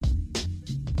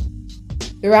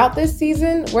Throughout this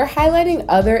season, we're highlighting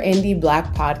other indie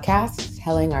Black podcasts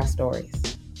telling our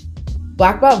stories.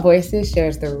 Black Belt Voices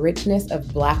shares the richness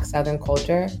of Black Southern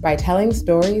culture by telling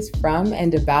stories from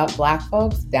and about Black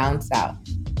folks down South.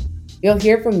 You'll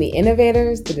hear from the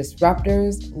innovators, the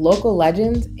disruptors, local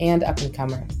legends, and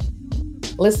up-and-comers.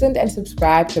 Listen and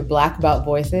subscribe to Black Belt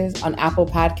Voices on Apple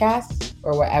Podcasts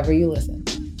or wherever you listen.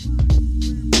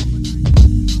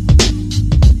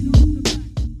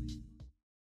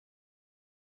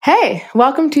 Hey,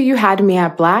 welcome to You Had Me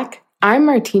at Black. I'm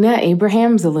Martina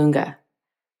Abraham Zalunga.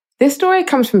 This story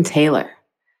comes from Taylor.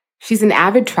 She's an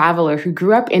avid traveler who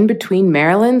grew up in between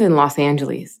Maryland and Los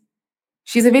Angeles.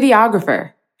 She's a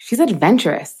videographer. She's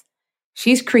adventurous.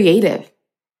 She's creative.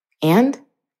 And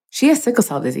she has sickle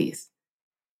cell disease.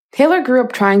 Taylor grew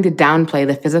up trying to downplay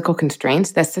the physical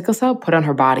constraints that sickle cell put on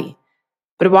her body.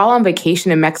 But while on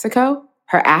vacation in Mexico,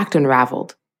 her act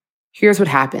unraveled. Here's what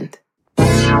happened.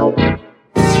 So,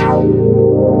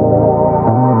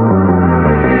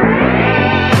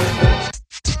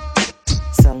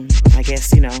 I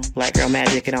guess, black girl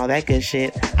magic and all that good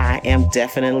shit. I am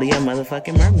definitely a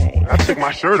motherfucking mermaid. I took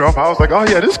my shirt off. I was like, oh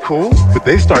yeah, this is cool. But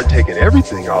they start taking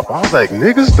everything off. I was like,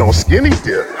 niggas don't skinny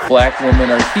dip. Black women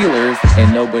are healers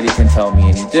and nobody can tell me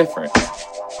any different.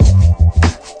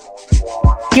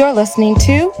 You're listening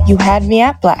to You Had Me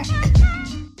at Black.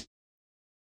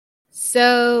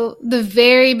 So the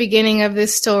very beginning of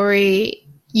this story,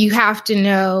 you have to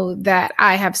know that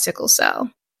I have sickle cell.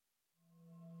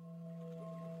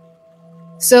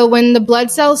 So when the blood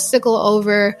cells sickle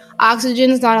over, oxygen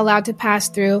is not allowed to pass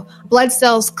through. Blood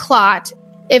cells clot.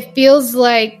 It feels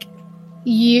like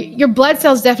your blood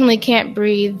cells definitely can't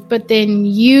breathe, but then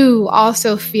you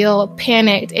also feel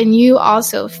panicked and you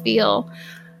also feel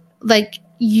like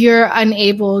you're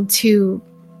unable to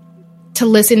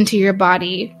listen to your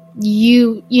body.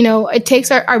 It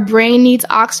takes our brain needs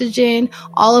oxygen.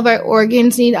 All of our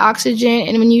organs need oxygen.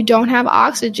 And when you don't have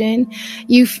oxygen,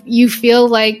 you feel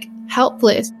like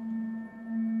helpless.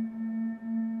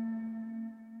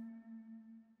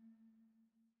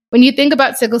 When you think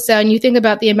about sickle cell and you think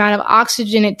about the amount of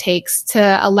oxygen it takes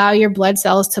to allow your blood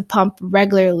cells to pump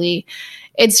regularly,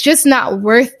 it's just not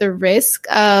worth the risk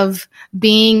of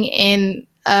being in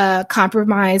a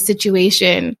compromised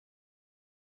situation.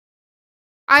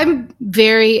 I'm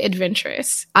very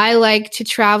adventurous. I like to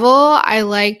travel. I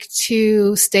like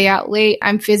to stay out late.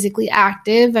 I'm physically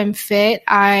active. I'm fit.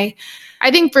 I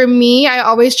think for me, I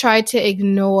always try to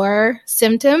ignore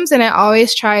symptoms and I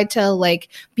always try to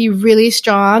be really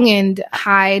strong and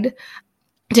hide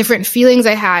different feelings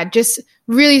I had. Just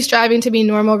really striving to be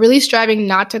normal, really striving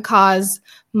not to cause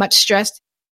much stress.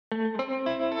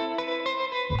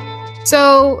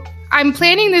 So I'm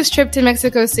planning this trip to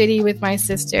Mexico City with my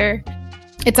sister.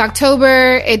 It's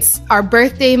October, it's our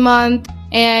birthday month,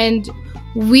 and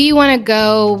we want to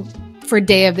go for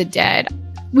Day of the Dead.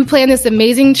 We planned this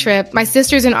amazing trip. My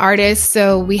sister's an artist,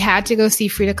 so we had to go see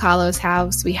Frida Kahlo's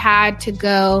house. We had to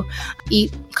go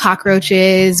eat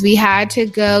cockroaches. We had to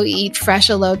go eat fresh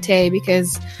elote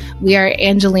because we are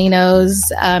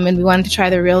Angelinos, and we wanted to try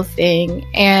the real thing.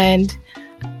 And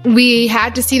we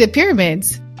had to see the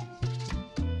pyramids.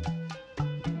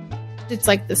 It's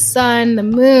like the sun, the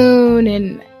moon,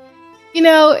 and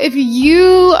if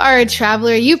you are a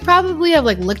traveler, you probably have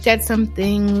looked at some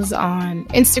things on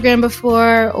Instagram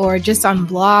before or just on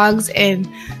blogs and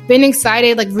been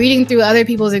excited, reading through other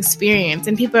people's experience.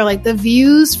 And people are like, the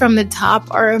views from the top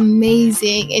are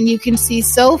amazing and you can see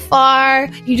so far.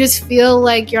 You just feel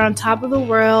like you're on top of the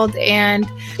world and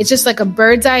it's just like a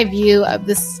bird's eye view of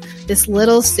this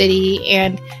little city.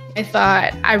 And I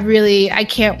thought, I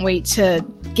can't wait to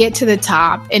get to the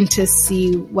top and to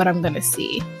see what I'm going to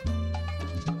see.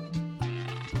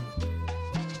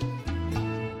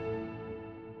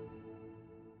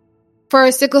 For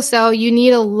a sickle cell, you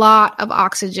need a lot of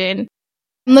oxygen.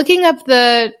 Looking up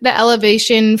the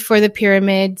elevation for the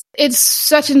pyramids, it's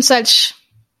such and such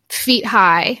feet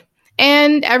high,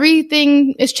 and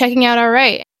everything is checking out all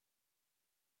right.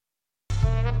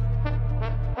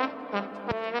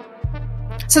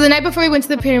 So the night before we went to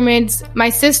the pyramids, my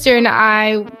sister and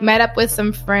I met up with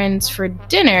some friends for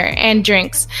dinner and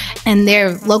drinks, and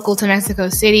they're local to Mexico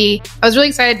City. I was really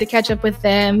excited to catch up with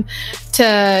them,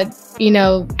 to,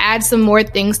 add some more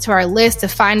things to our list, to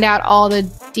find out all the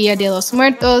Dia de los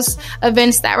Muertos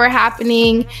events that were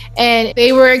happening. And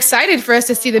they were excited for us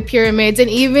to see the pyramids. And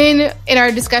even in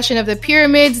our discussion of the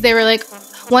pyramids, they were like,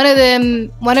 One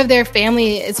of their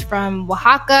family is from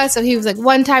Oaxaca. So he was like,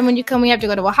 one time when you come, we have to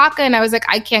go to Oaxaca. And I was like,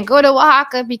 I can't go to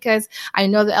Oaxaca because I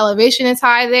know the elevation is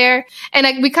high there.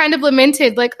 And we kind of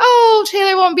lamented like, oh,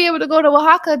 Taylor won't be able to go to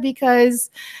Oaxaca because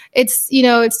it's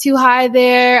too high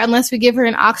there. Unless we give her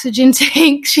an oxygen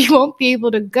tank, she won't be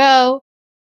able to go.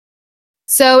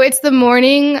 So it's the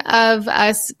morning of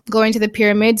us going to the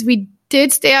pyramids. We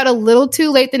did stay out a little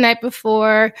too late the night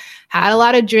before, had a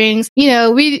lot of drinks.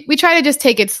 We try to just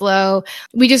take it slow.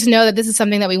 We just know that this is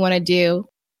something that we want to do.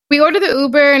 We order the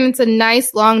Uber and it's a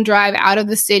nice long drive out of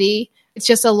the city. It's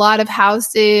just a lot of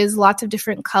houses, lots of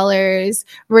different colors.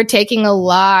 We're taking a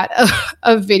lot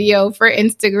of video for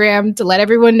Instagram to let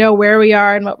everyone know where we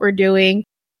are and what we're doing.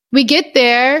 We get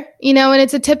there, and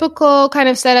it's a typical kind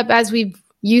of setup as we've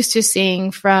used to seeing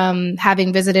from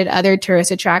having visited other tourist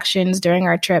attractions during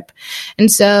our trip.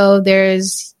 And so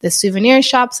there's the souvenir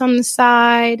shops on the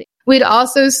side. We'd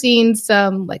also seen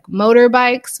some like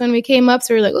motorbikes when we came up.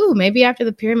 So we're like, ooh, maybe after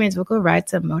the pyramids, we'll go ride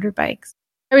some motorbikes.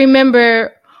 I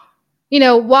remember,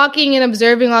 walking and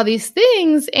observing all these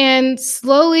things, and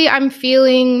slowly I'm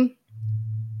feeling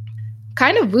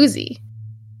kind of woozy.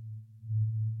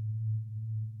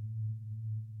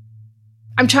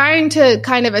 I'm trying to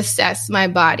kind of assess my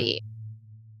body.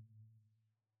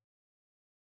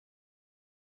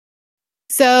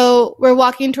 So we're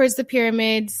walking towards the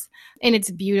pyramids and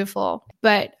it's beautiful,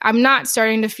 but I'm not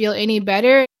starting to feel any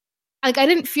better. Like I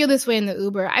didn't feel this way in the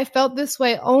Uber. I felt this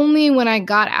way only when I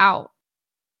got out.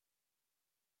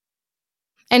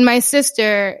 And my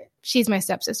sister, she's my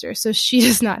stepsister, so she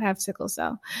does not have sickle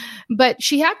cell, but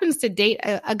she happens to date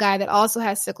a guy that also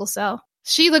has sickle cell.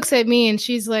 She looks at me and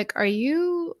she's like, are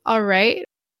you all right?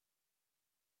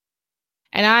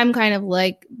 And I'm kind of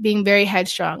like being very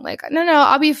headstrong. Like, no,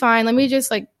 I'll be fine. Let me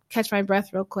just like catch my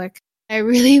breath real quick. I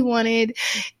really wanted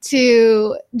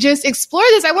to just explore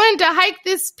this. I wanted to hike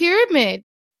this pyramid.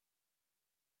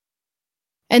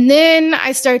 And then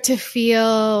I start to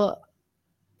feel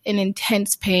an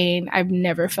intense pain I've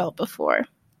never felt before.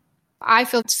 I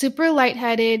felt super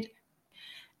lightheaded.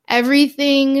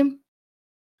 Everything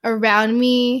around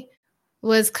me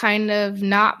was kind of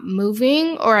not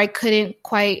moving, or I couldn't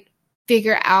quite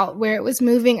figure out where it was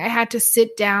moving. I had to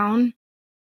sit down.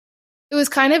 It was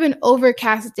kind of an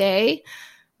overcast day,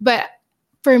 but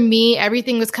for me,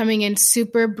 everything was coming in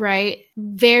super bright,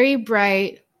 very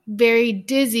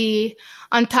dizzy,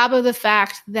 on top of the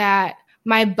fact that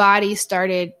my body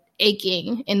started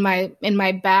aching in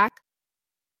my back.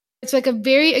 It's like a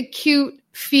very acute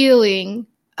feeling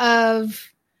of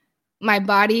my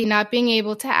body not being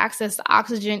able to access the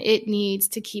oxygen it needs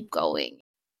to keep going.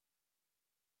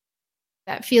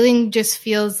 That feeling just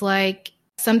feels like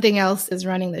something else is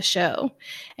running the show.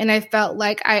 And I felt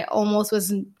like I almost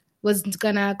was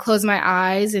gonna close my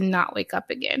eyes and not wake up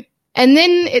again. And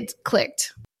then it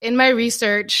clicked. In my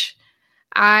research,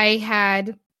 I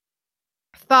had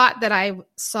thought that I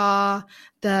saw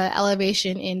the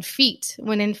elevation in feet,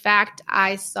 when in fact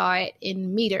I saw it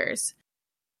in meters.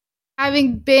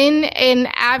 Having been an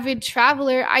avid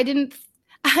traveler, I'd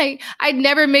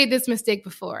never made this mistake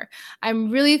before.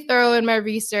 I'm really thorough in my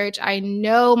research. I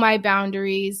know my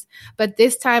boundaries, but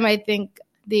this time I think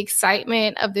the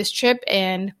excitement of this trip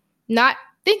and not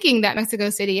thinking that Mexico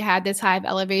City had this high of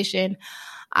elevation,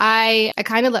 I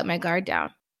kind of let my guard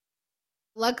down.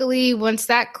 Luckily, once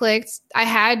that clicked, I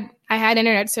had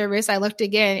internet service. I looked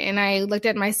again and I looked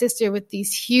at my sister with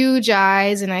these huge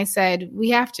eyes and I said,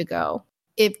 we have to go.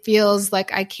 It feels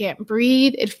like I can't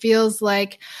breathe. It feels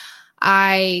like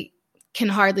I can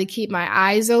hardly keep my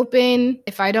eyes open.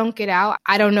 If I don't get out,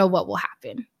 I don't know what will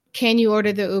happen. Can you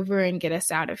order the Uber and get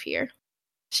us out of here?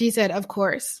 She said, of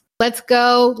course. Let's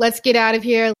go. Let's get out of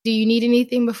here. Do you need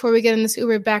anything before we get in this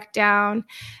Uber back down?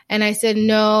 And I said,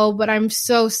 no, but I'm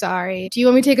so sorry. Do you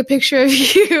want me to take a picture of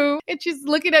you? And she's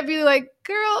looking at me like,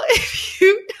 girl, if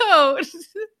you don't,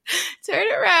 turn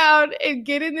around and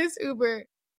get in this Uber.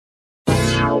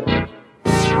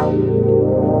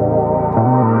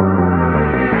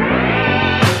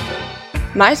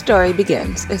 My story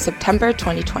begins in September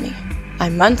 2020.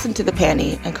 I'm months into the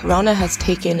panty, and Corona has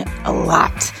taken a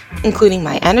lot, including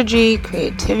my energy,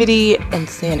 creativity, and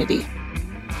sanity.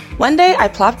 One day, I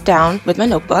plopped down with my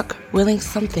notebook, willing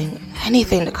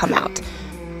anything to come out.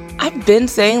 I've been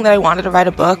saying that I wanted to write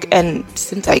a book, and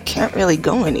since I can't really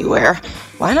go anywhere,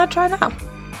 why not try now?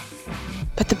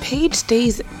 But the page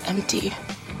stays empty.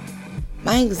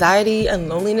 My anxiety and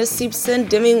loneliness seeps in,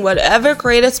 dimming whatever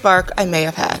creative spark I may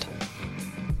have had.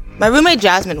 My roommate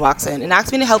Jasmine walks in and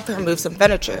asks me to help her move some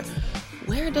furniture.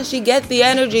 Where does she get the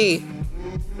energy?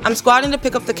 I'm squatting to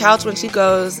pick up the couch when she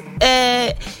goes,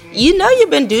 you know you've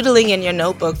been doodling in your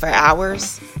notebook for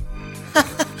hours.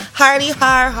 Hardy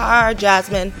har,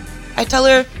 Jasmine. I tell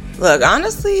her, look,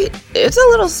 honestly, it's a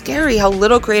little scary how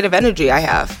little creative energy I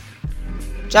have.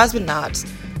 Jasmine nods.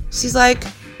 She's like,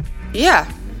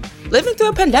 yeah, living through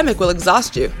a pandemic will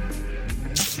exhaust you.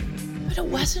 But it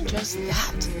wasn't just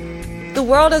that. The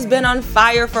world has been on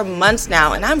fire for months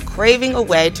now, and I'm craving a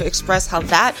way to express how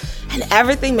that and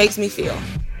everything makes me feel.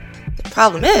 The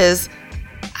problem is,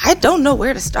 I don't know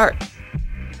where to start.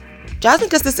 Jasmine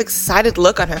gets this excited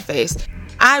look on her face.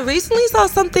 I recently saw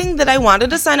something that I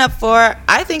wanted to sign up for.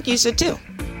 I think you should too.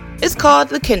 It's called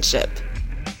The Kinship.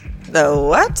 The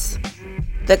what?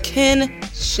 The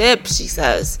Kinship, she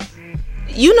says.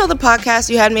 You know the podcast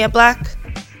You Had Me at Black?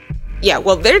 Yeah,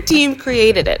 well, their team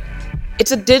created it.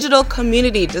 It's a digital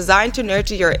community designed to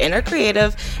nurture your inner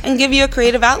creative and give you a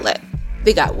creative outlet.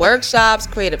 They got workshops,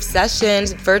 creative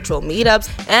sessions, virtual meetups,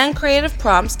 and creative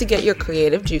prompts to get your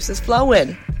creative juices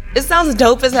flowing. It sounds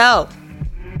dope as hell.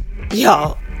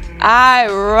 Yo, I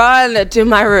run to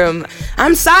my room.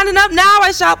 I'm signing up now,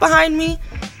 I shout behind me.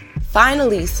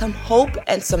 Finally, some hope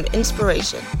and some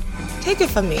inspiration. Take it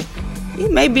from me. You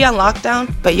may be on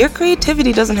lockdown, but your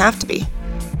creativity doesn't have to be.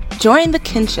 Join The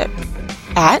Kinship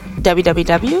at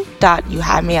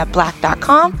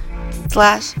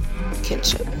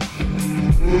www.youhadmeatblack.com/kinship.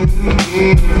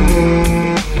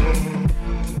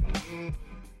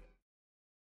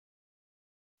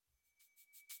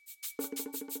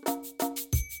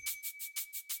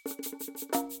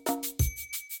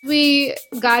 We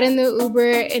got in the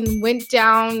Uber and went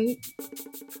down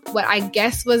what I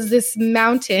guess was this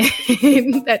mountain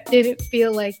that didn't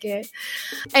feel like it.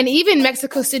 And even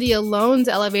Mexico City alone's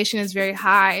elevation is very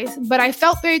high. But I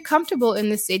felt very comfortable in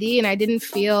the city and I didn't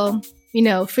feel,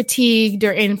 fatigued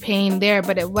or in pain there.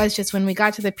 But it was just when we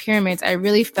got to the pyramids, I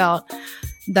really felt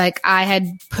like I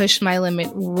had pushed my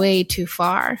limit way too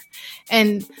far.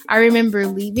 And I remember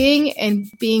leaving and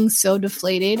being so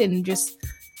deflated and just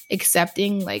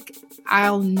accepting, like,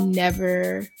 I'll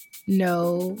never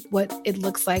know what it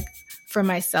looks like for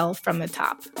myself from the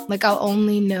top. Like, I'll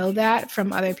only know that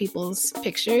from other people's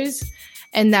pictures.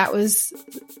 And that was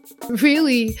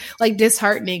really, like,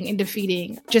 disheartening and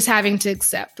defeating, just having to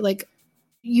accept, like,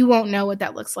 you won't know what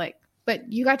that looks like. But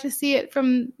you got to see it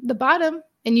from the bottom,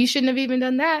 and you shouldn't have even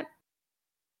done that.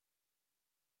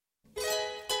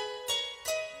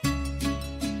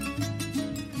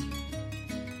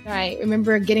 I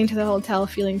remember getting to the hotel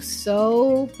feeling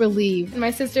so relieved.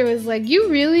 My sister was like, you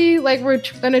really were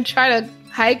going to try to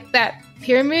hike that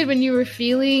pyramid when you were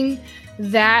feeling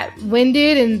that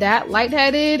winded and that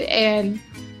lightheaded and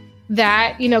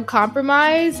that,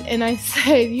 compromised? And I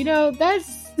said,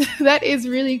 that is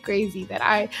really crazy that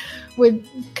I would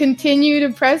continue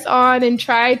to press on and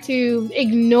try to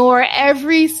ignore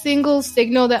every single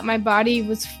signal that my body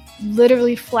was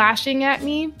literally flashing at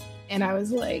me. And I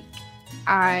was like,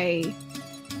 I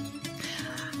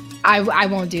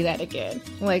won't do that again.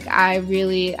 Like, I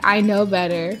know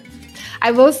better.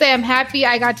 I will say I'm happy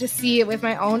I got to see it with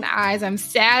my own eyes. I'm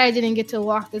sad I didn't get to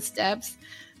walk the steps,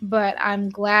 but I'm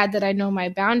glad that I know my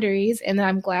boundaries and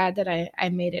I'm glad that I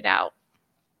made it out.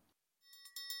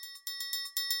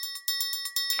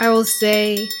 I will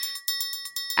say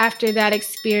after that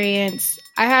experience,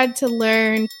 I had to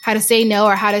learn how to say no,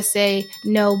 or how to say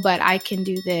no, but I can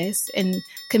do this, and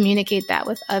communicate that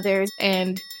with others.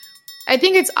 And I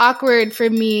think it's awkward for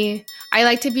me. I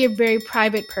like to be a very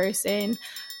private person,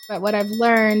 but what I've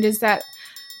learned is that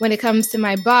when it comes to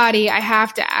my body, I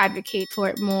have to advocate for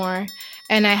it more,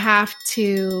 and I have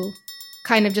to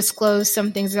kind of disclose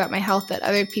some things about my health that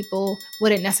other people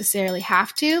wouldn't necessarily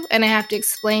have to, and I have to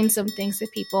explain some things to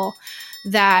people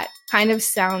that kind of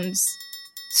sounds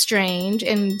strange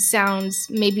and sounds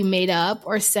maybe made up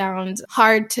or sounds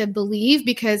hard to believe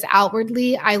because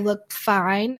outwardly I look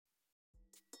fine.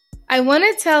 I want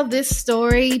to tell this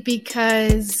story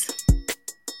because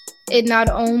it not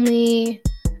only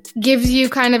gives you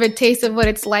kind of a taste of what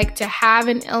it's like to have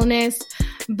an illness,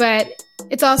 but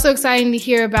it's also exciting to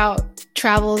hear about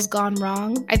travels gone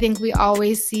wrong. I think we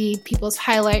always see people's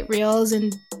highlight reels,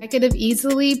 and I could have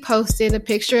easily posted a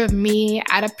picture of me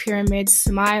at a pyramid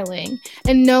smiling,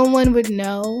 and no one would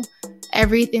know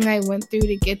everything I went through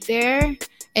to get there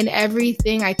and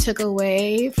everything I took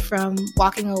away from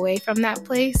walking away from that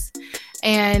place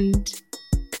and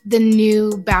the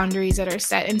new boundaries that are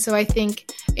set. And so I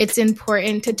think it's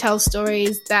important to tell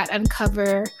stories that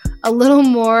uncover a little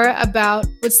more about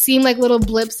what seem like little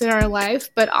blips in our life,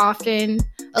 but often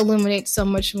illuminate so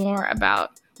much more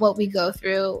about what we go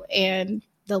through and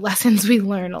the lessons we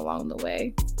learn along the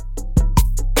way.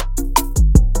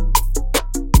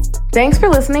 Thanks for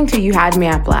listening to You Had Me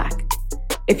at Black.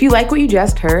 If you like what you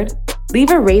just heard,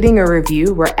 leave a rating or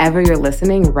review wherever you're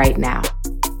listening right now.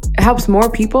 It helps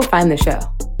more people find the show.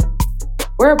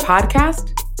 We're a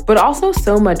podcast, but also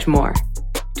so much more.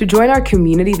 To join our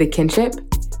community, The Kinship,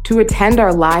 to attend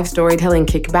our live storytelling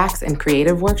kickbacks and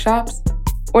creative workshops,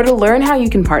 or to learn how you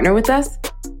can partner with us,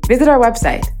 visit our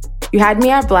website,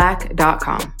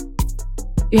 youhadmeatblack.com.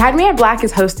 You Had Me at Black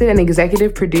is hosted and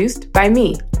executive produced by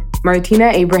me, Martina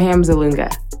Abraham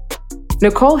Zalunga.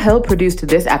 Nicole Hill produced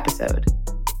this episode.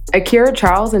 Akira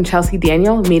Charles and Chelsea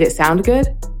Daniel made it sound good,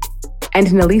 and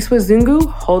Naliswa Zungu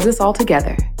holds us all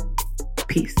together.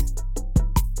 Peace.